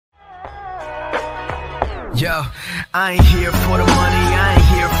Yo, I ain't here for the money, I ain't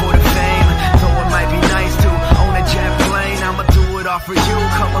here for the fame. Though it might be nice to own a jet plane, I'ma do it all for you.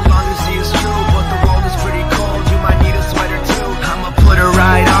 Come along and see it's true, but the world is pretty cold. You might need a sweater too. I'ma put a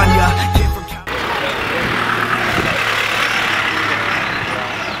ride on ya. Kid from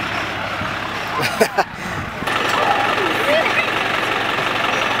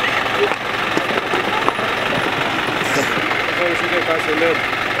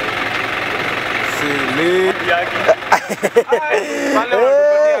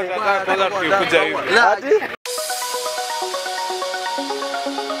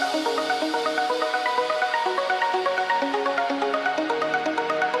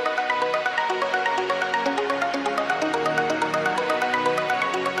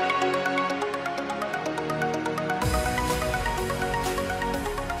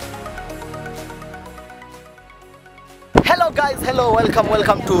Hello guys, hello, welcome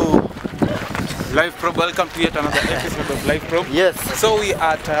to Live Probe. Welcome to yet another episode of Live Probe. Yes. So we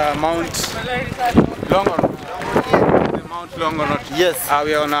are at Mount Longonot. Mount Longonot. Yes.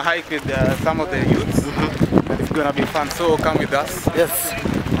 We are on a hike with some of the youths. It's gonna be fun. So come with us. Yes.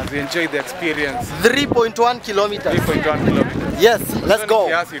 As we enjoy the experience. 3.1 kilometers. 3.1 kilometers. Yes, let's go.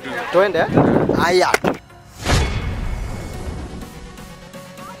 Yes, you do. Twende. Aya.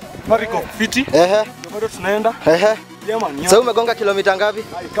 Mariko fiti. Bado tunaenda. Sasa umegonga kilomita ngapi?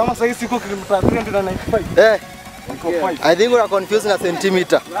 Kama sasa siko kilomita 395. I think we are confused na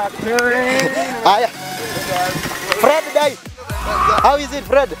centimeter. Aya. Fred Dai. How is it,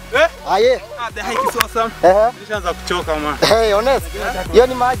 Fred? Aye. The hike is awesome. Nishaanza kuchoka man. Hey, honest. Hiyo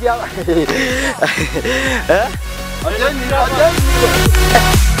ni maji hapa.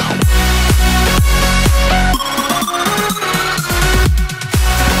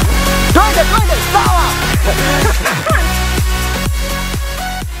 Twende, sawa.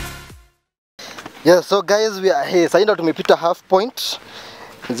 Yeah, so guys, we are here. Sasa ndo tumepita half point.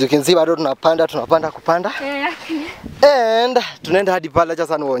 As you can see bado tunapanda kupanda. And tunaenda hadi pale, acha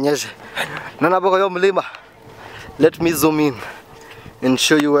sana uonyeshe. Naona hapo kwa mlima. Let me zoom in and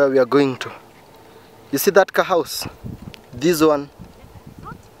show you where we are going to. You see that car house? This one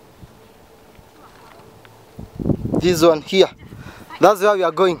here. That's where we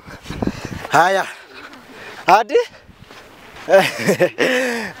are going. Haya. Hadi?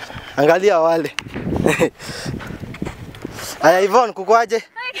 Angalia wale. Haya Yvonne, kukuaje?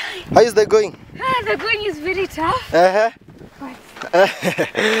 How is the going? The going is very tough.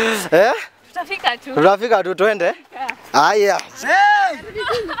 Tutafika tu, twende. Haya.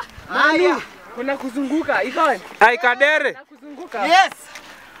 Haya. Kuna kuzunguka, Yvonne. Hai Kadere. Kuzunguka. Yes.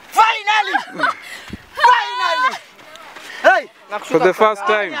 Finally. Hey, For the first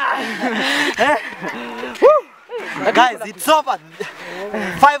time. guys, it's over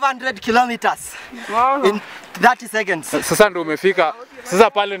 500 kilometers in 30 seconds. Sasa ndo umefika. Sasa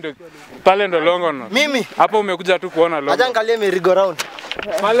pale ndo Longonot. Mimi hapo umekuja tu kuona Longonot. acha angalie merry-go round.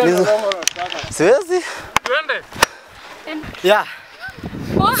 Pale ndo Longonot sasa. Siwezi. Twende. Yeah.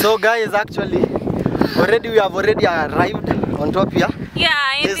 So guys, actually we have already arrived on top here.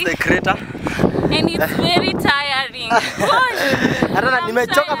 Yeah, This is the crater. and it's very tiring. Hata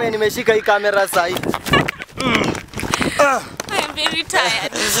nimechoka pia nimeshika hii kamera sasa hivi. I'm very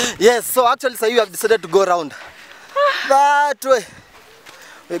tired. Yes, so actually so you have decided to go around that way.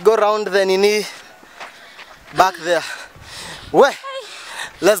 We go around then in back there. Where?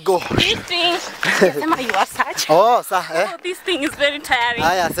 Let's go. This thing, Sema, you are such. Oh, sir. Oh, this thing is very tiring.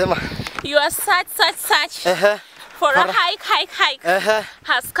 Aya, sema. You are such. For a hike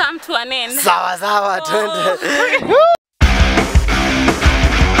has come to an end. Sawa, twende.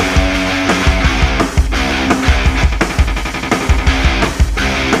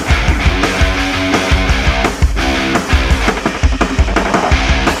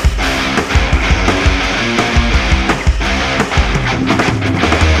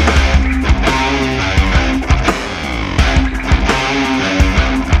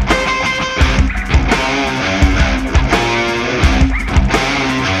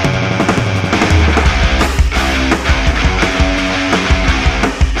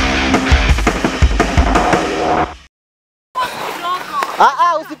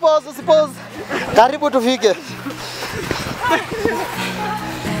 Usipose. Karibu tufike.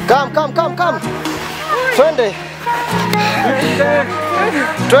 Come. Twende.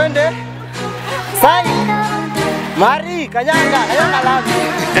 Sai. Mari, kanyanga lami.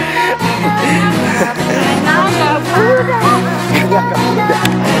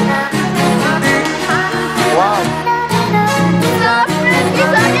 Wow.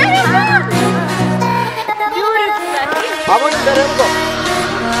 Vamos, teremko.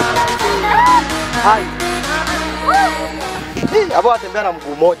 Hai. Hapo atembea na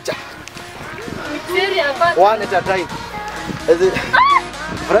mguu moja. One at a time.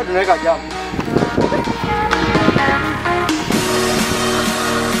 Fred unaweka jump.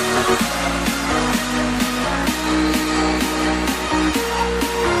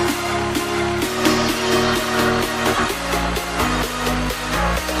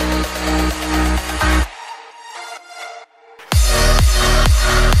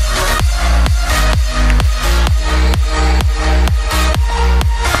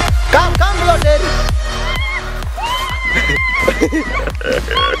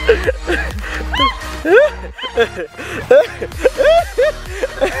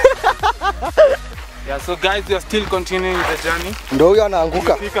 Yeah, so guys, we are still continuing the journey. Ndio huyo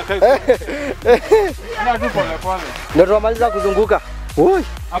anaanguka. Ndio tunamaliza kuzunguka. Ui.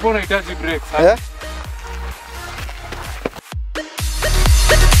 Hapo unahitaji brakes.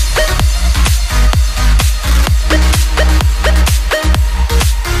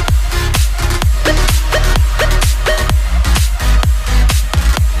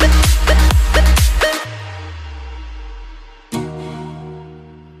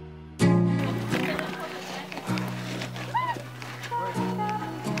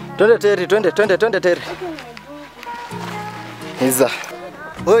 Twende Terry. Iza.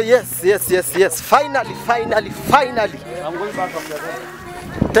 Oh yes. Finally. I'm going back up there.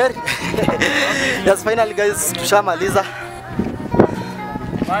 Terry. Yes, finally guys, tushamaliza.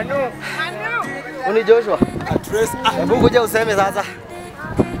 Manu. Uni Joshua. Hebu kuja useme sasa.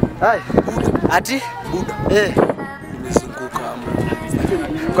 Hai. Ati? Buda. Nimezunguka hapo.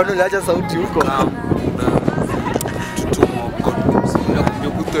 Kwani uliacha sauti huko?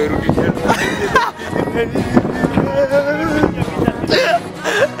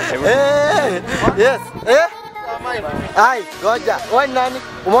 Yes. Ai, goja. Wewe nani?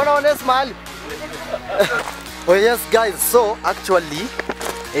 Umeona Ones mahali? Oh yes guys, so actually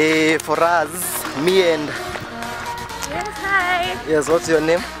for us, me and Yes, hi. yes, what's your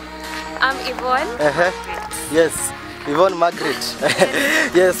name? I'm Yvonne. Yes, Yvonne Margaret.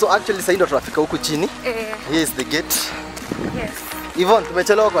 Yes, so actually sasa ndo tunafika huku chini. Here is the gate. Yes. Yvonne,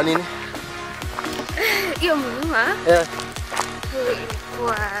 tumechelewa kwa nini? Hiyo mlima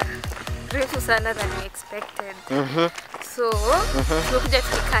ilikuwa refu sana than we expected. So, tumekuja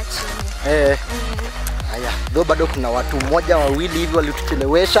tukikaa chini. Haya, ndio bado kuna watu mmoja wawili hivi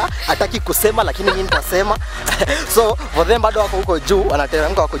walituchelewesha, hataki kusema lakini mimi nitasema. So, for them bado wako huko juu,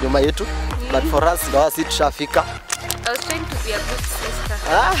 wanateremka wako nyuma yetu. But for us ndio sisi tushafika. I was trying to be a good sister.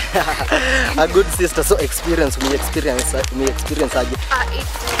 A good sister. So experience aje?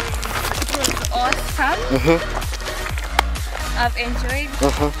 It was awesome. I've enjoyed.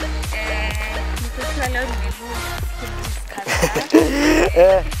 Because alone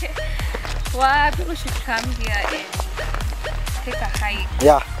Why people should come here and take a hike.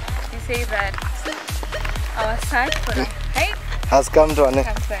 Yeah. They say that our search for a hike has come to an end.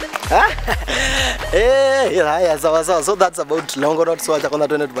 Haya, sawa. So that's about Longonot. So acha kwanza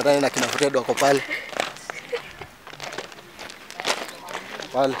tuende tupatane na kina Fred wako pale.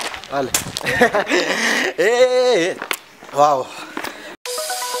 Pale. Wow.